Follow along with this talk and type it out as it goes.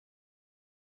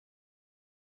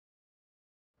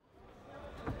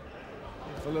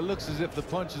Well, it looks as if the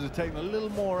punches are taking a little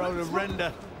more out of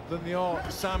Renda than they are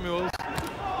Samuels.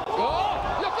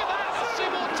 Oh, look at that! A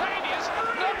simultaneous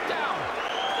knockdown.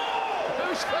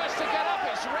 Who's first to get up?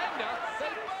 It's Renda.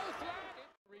 They both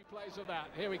landed. Replays of that.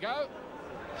 Here we go.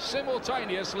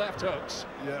 Simultaneous left hooks.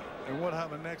 Yeah, and what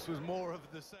happened next was more of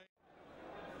the same.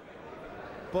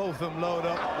 Both of them load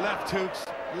up, left hooks,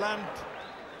 land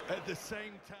at the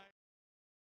same time.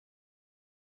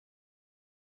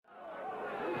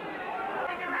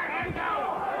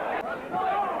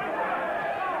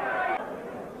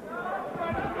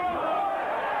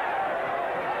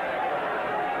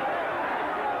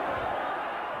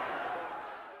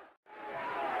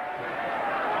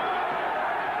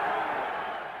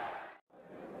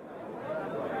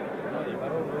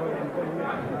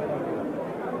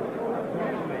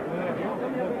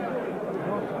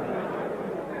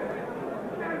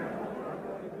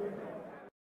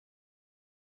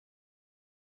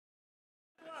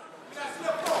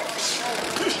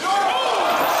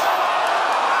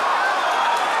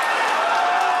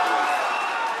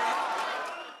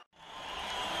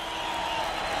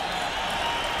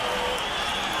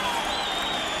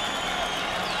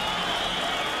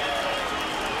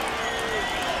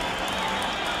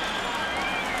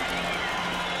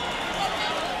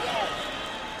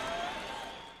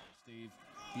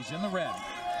 He's in the red.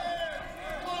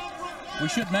 We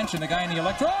should mention the guy in the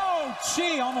electro. Oh,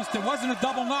 gee, almost, it wasn't a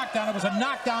double knockdown. It was a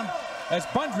knockdown as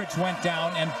Bundrage went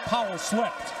down and Powell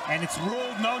slipped. And it's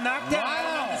ruled no knockdown. Wow. I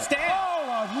don't understand.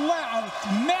 Oh,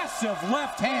 a massive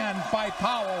left hand by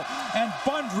Powell, and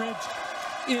Bundrage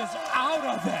is out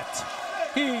of it.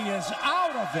 He is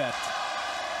out of it.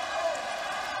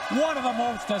 One of the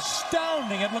most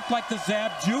astounding, it looked like the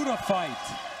Zab Judah fight.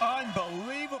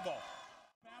 Unbelievable.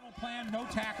 Plan, no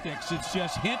tactics. It's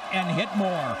just hit and hit more.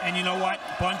 And you know what?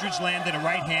 Bundrage landed a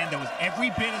right hand that was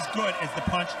every bit as good as the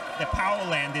punch that Powell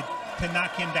landed to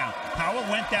knock him down. Powell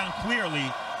went down clearly.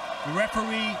 The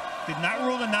referee did not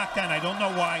rule the knockdown. I don't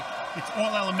know why. It's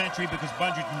all elementary because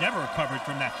Bundrage never recovered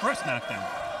from that first knockdown.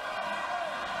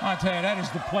 I'll tell you, that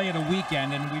is the play of the weekend,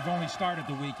 and we've only started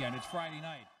the weekend. It's Friday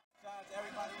night.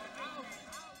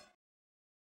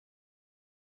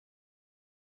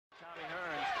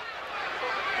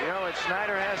 You know what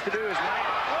Snyder has to do is Snyder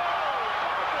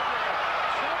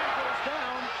goes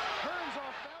down. Hearns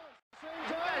off balance. Same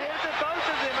time. Hits at both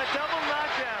of them. A double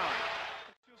knockdown.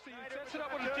 You'll see he sets it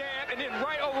up with a jab and then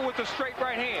right over with a straight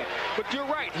right hand. But you're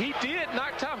right. He did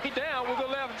knock Tommy down with a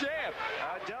left jab.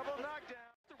 A double knockdown.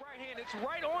 The right hand. It's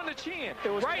right on the chin. It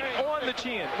was right on the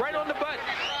chin. Right on the button.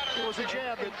 It was a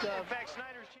jab that, in fact,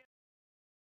 Snyder